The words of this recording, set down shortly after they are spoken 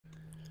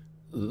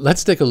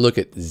Let's take a look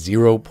at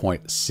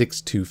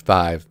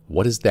 0.625.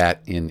 What is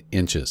that in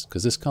inches?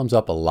 Because this comes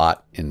up a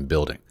lot in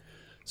building.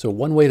 So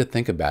one way to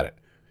think about it,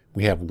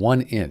 we have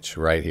 1 inch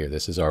right here.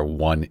 This is our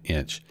 1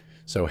 inch.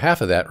 So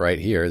half of that right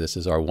here, this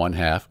is our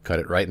 1/2, cut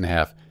it right in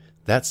half.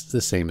 That's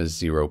the same as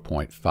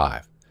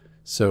 0.5.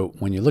 So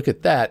when you look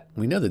at that,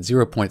 we know that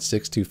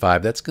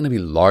 0.625, that's going to be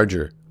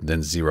larger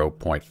than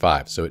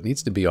 0.5. So it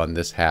needs to be on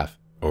this half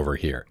over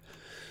here.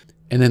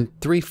 And then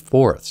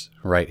 3/4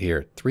 right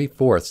here,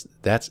 3/4,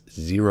 that's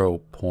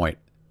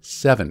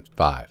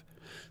 0.75.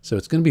 So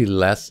it's going to be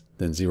less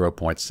than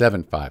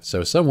 0.75.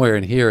 So somewhere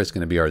in here is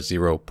going to be our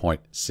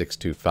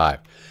 0.625.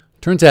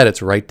 Turns out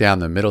it's right down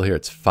the middle here.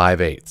 It's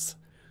 5/8.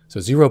 So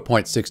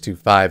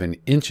 0.625 in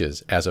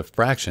inches as a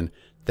fraction,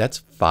 that's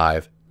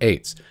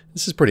 5/8.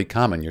 This is pretty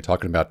common. You're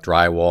talking about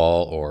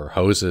drywall or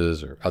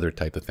hoses or other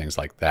type of things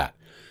like that.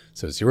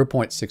 So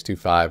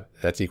 0.625,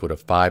 that's equal to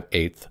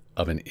 5/8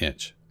 of an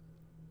inch.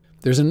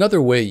 There's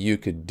another way you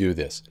could do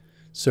this.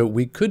 So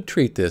we could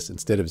treat this,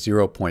 instead of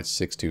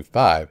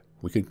 0.625,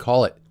 we could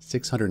call it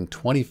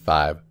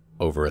 625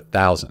 over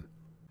 1,000.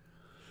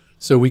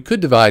 So we could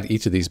divide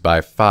each of these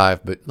by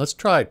 5, but let's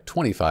try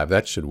 25.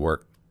 That should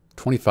work.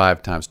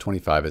 25 times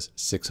 25 is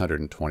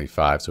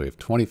 625. So we have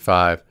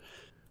 25.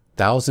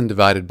 1,000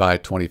 divided by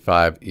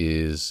 25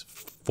 is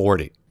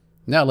 40.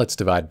 Now let's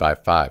divide by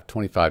 5.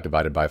 25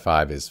 divided by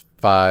 5 is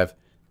 5.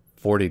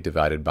 40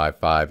 divided by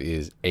 5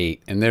 is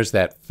 8. And there's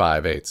that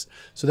 5/8.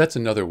 So that's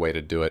another way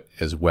to do it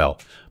as well.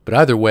 But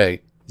either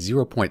way,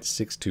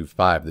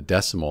 0.625, the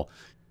decimal,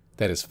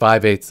 that is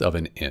 5/8 of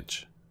an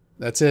inch.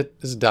 That's it.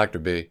 This is Dr.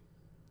 B.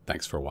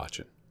 Thanks for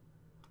watching.